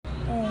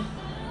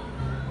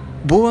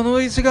Boa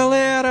noite,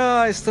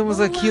 galera! Estamos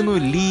aqui no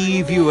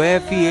Livio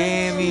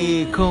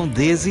FM com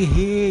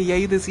Desirê. E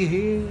aí,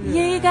 Desirê? E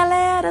aí,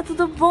 galera,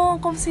 tudo bom?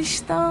 Como vocês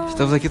estão?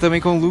 Estamos aqui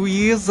também com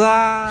Luísa.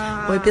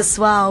 Oi,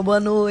 pessoal, boa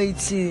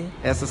noite.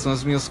 Essas são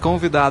as minhas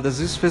convidadas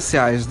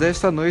especiais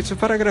desta noite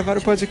para gravar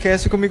o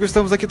podcast. Comigo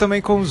estamos aqui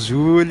também com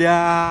Júlia.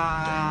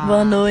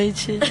 Boa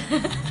noite.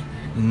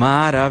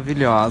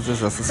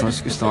 Maravilhosas, essas são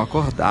as que estão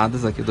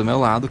acordadas aqui do meu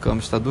lado. O Camo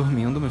está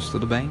dormindo, mas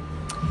tudo bem.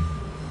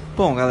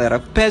 Bom, galera,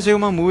 pede aí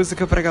uma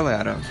música pra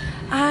galera.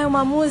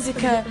 Uma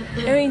música,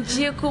 eu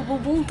indico o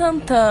Bumbum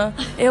Tantan.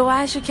 Eu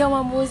acho que é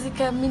uma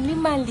música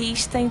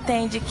minimalista,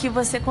 entende? Que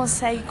você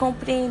consegue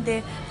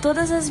compreender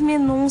todas as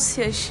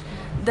minúcias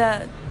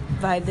da...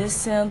 Vai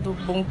descendo,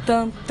 bum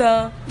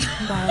tantan,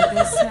 vai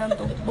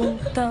descendo, bum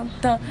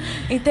tantan.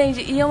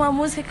 Entende? E é uma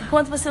música que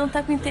quando você não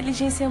tá com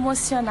inteligência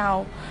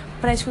emocional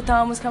pra escutar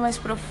uma música mais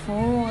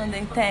profunda,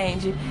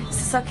 entende?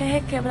 Você só quer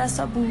requebrar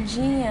sua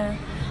bundinha,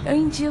 eu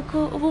indico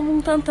o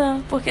Bumbum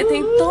Tantan, porque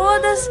tem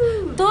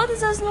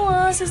todas as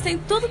nuances, tem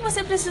tudo que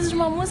você precisa de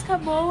uma música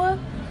boa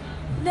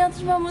dentro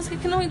de uma música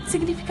que não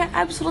significa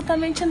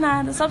absolutamente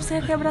nada, só pra você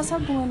requebrar sua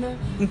bunda.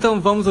 Então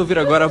vamos ouvir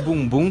agora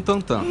Bumbum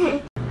Tantan.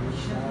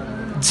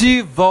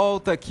 De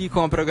volta aqui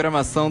com a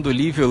programação do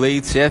Livio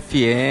Leite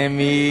FM.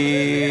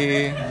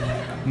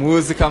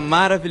 Música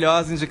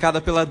maravilhosa indicada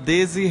pela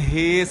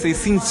Desirê. Vocês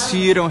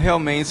sentiram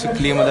realmente o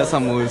clima dessa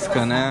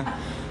música, né?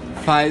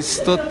 Faz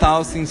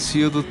total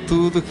sentido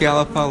tudo que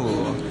ela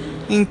falou.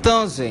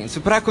 Então, gente,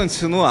 pra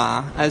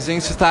continuar, a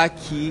gente tá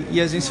aqui e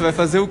a gente vai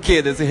fazer o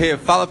quê, Desirê?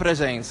 Fala pra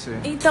gente.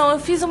 Então, eu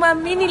fiz uma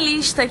mini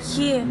lista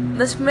aqui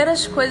das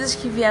primeiras coisas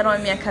que vieram à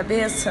minha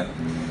cabeça.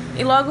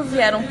 E logo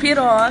vieram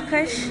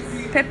pirocas,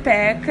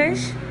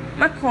 pepecas,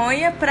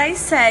 maconha, praia e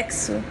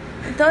sexo.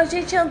 Então a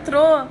gente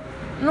entrou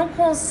num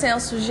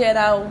consenso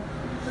geral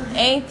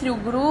entre o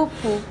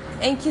grupo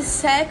em que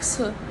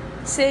sexo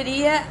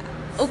seria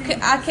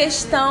a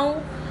questão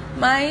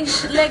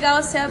mais legal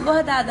a ser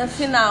abordada.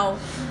 Afinal,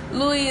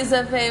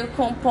 Luísa veio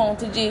com o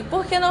ponto de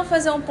por que não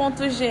fazer um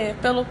ponto G,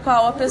 pelo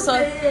qual a pessoa...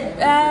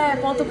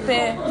 ponto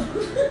P.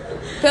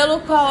 Pelo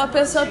qual a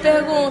pessoa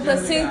pergunta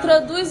se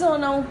introduz ou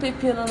não um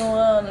pepino no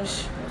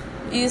ânus.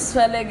 Isso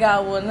é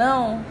legal ou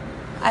não?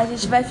 A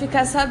gente vai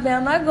ficar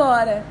sabendo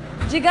agora.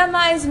 Diga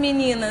mais,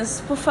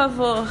 meninas, por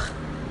favor.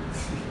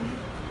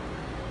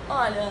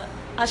 Olha,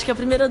 acho que a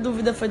primeira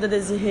dúvida foi da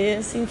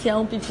Desirê, se enfiar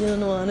um pepino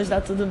no ânus, dá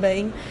tudo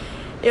bem.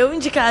 Eu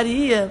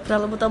indicaria pra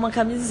ela botar uma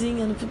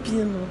camisinha no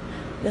pepino.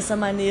 Dessa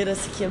maneira,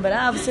 se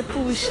quebrar, você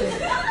puxa.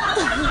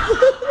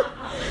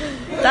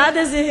 Tá,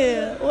 Desirê?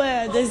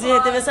 Ué,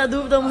 Desirê teve essa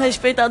dúvida, vamos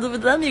respeitar a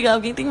dúvida da amiga.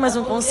 Alguém tem mais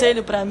um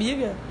conselho pra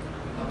amiga?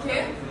 O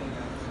quê?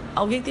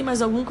 Alguém tem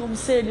mais algum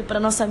conselho pra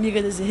nossa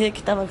amiga Desirê,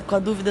 que tava com a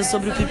dúvida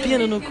sobre o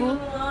pepino no cu?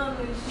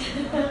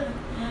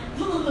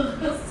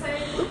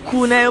 O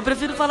cu, né? Eu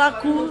prefiro falar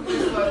cu.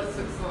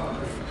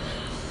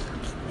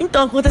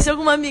 Então, aconteceu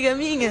com uma amiga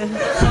minha.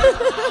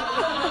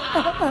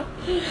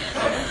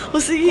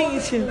 O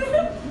seguinte.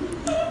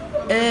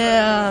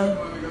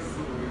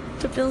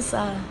 Deixa eu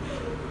pensar.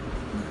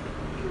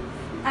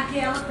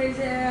 Aquela fez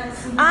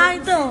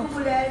então. 5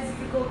 mulheres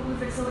e ficou com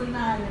infecção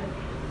urinária.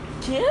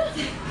 Quê?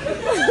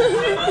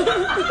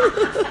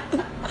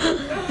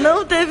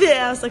 Não teve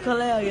essa,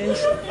 colegas.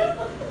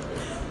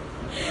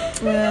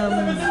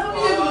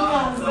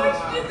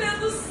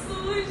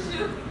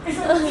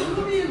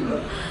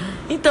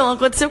 Então,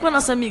 aconteceu com a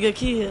nossa amiga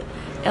aqui.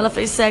 Ela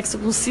fez sexo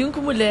com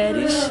 5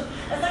 mulheres.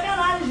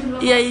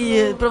 E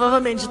aí,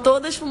 provavelmente,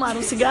 todas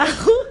fumaram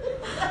cigarro,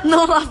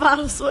 não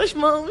lavaram suas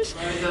mãos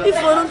e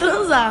foram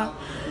transar.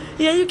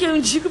 E aí o que eu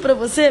indico pra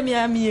você,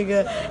 minha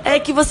amiga, é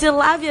que você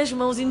lave as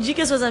mãos,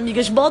 indique às suas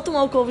amigas, bota um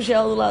álcool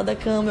gel do lado da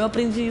cama. Eu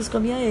aprendi isso com a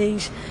minha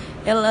ex.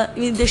 Ela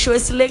me deixou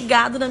esse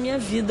legado na minha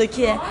vida,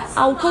 que é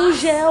álcool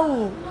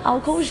gel.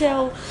 Álcool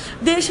gel.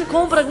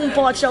 Compra um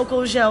pote de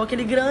álcool gel,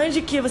 aquele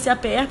grande que você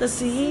aperta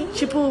assim,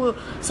 tipo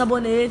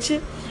sabonete.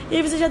 E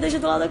aí você já deixa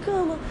do lado da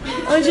cama,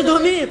 antes de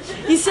dormir.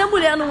 E se a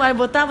mulher não vai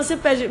botar, você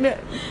pede...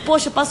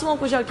 Poxa, passa um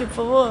álcool gel aqui, por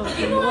favor.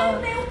 E não é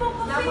nem um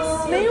pouco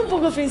ofensivo. Nem um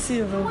pouco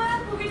ofensivo. Não é,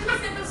 porque tipo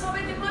assim, a pessoa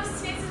vai ter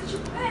consciência de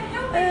tipo,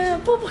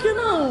 realmente. Por que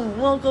não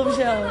um álcool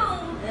gel?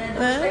 Não.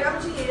 Pegar no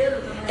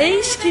dinheiro também.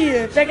 Eis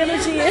que pega no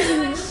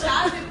dinheiro.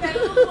 Chave, pega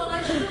no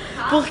volante do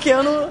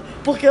carro.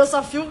 Porque eu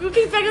só filmo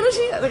quem pega no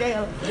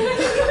dinheiro.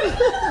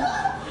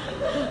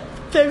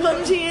 Pegou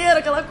no dinheiro,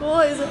 aquela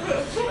coisa.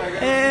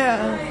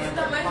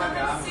 Ainda mais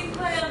nota de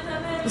 50,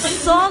 né?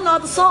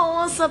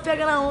 Só onça,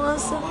 pega na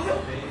onça.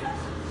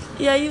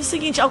 E aí o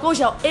seguinte, álcool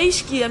gel.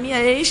 Eis que a minha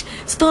ex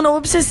se tornou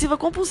obsessiva,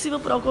 compulsiva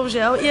por álcool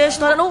gel. E a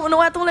história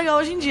não é tão legal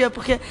hoje em dia,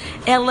 porque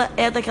ela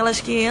é daquelas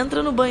que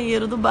entra no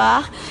banheiro do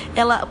bar,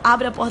 ela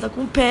abre a porta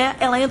com o pé,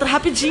 ela entra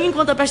rapidinho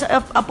enquanto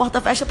a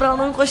porta fecha pra ela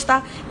não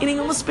encostar em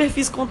nenhuma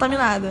superfície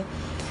contaminada.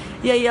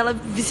 E aí ela,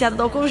 viciada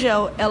do álcool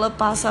gel, ela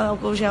passa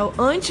álcool gel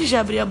antes de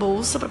abrir a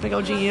bolsa pra pegar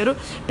o dinheiro,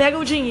 pega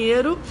o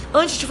dinheiro,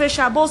 antes de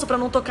fechar a bolsa pra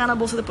não tocar na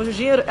bolsa depois do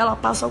dinheiro, ela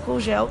passa álcool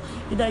gel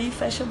e daí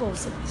fecha a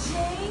bolsa.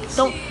 Gente,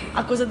 Então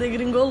a coisa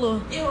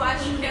degringolou. Eu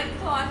acho que é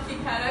toque,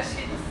 cara. Eu acho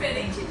que é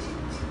diferente de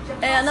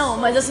Não,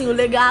 mas assim, o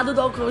legado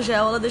do álcool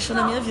gel ela deixou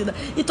na minha vida.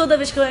 E toda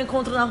vez que eu a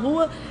encontro na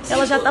rua,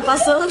 ela já tá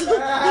passando,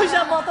 eu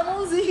já boto a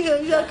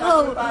mãozinha, já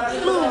calmo.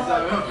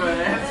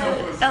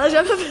 Ela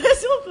já me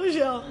oferece um álcool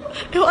gel.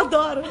 Eu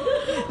adoro.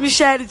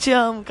 Michele, te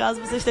amo, caso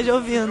você esteja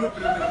ouvindo.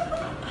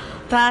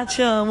 Tá,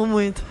 te amo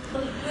muito.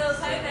 Não,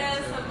 sai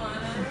dessa,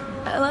 mano.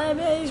 Ela é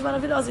minha ex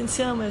maravilhosa, a gente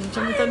se ama, a gente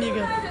é muito amiga.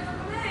 Eu tô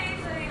com minha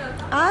ex aí, ó.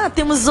 Ah,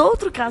 temos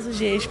outro caso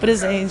de ex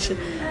presente.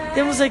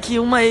 Temos aqui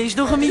uma ex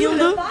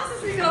dormindo.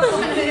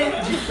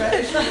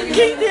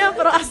 Quem tem a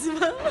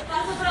próxima?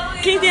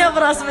 Quem tem a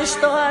próxima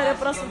história, a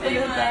próxima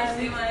comentário?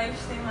 Tem mais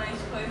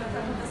coisa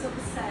pra contar sobre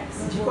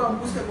sexo. Tipo a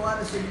música agora,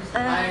 assim.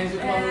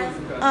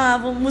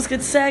 Música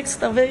de sexo,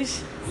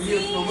 talvez?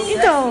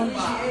 Então,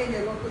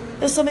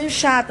 eu sou meio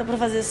chata pra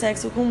fazer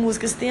sexo com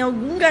música. Se tem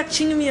algum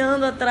gatinho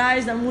miando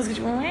atrás da música,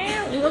 tipo,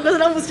 uma coisa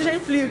da música, eu já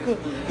implico.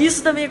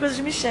 Isso também é coisa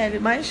de Michele,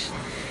 mas...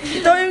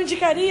 Então eu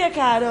indicaria,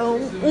 cara,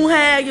 um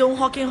reggae, um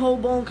rock and roll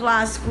bom,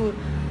 clássico.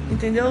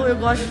 Entendeu? Eu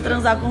gosto de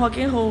transar com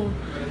rock and roll.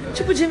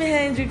 Tipo Jimi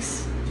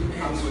Hendrix.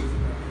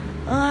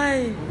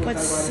 Ai, pode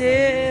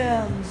ser...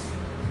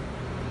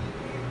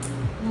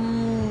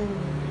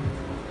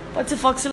 Pode ser Foxy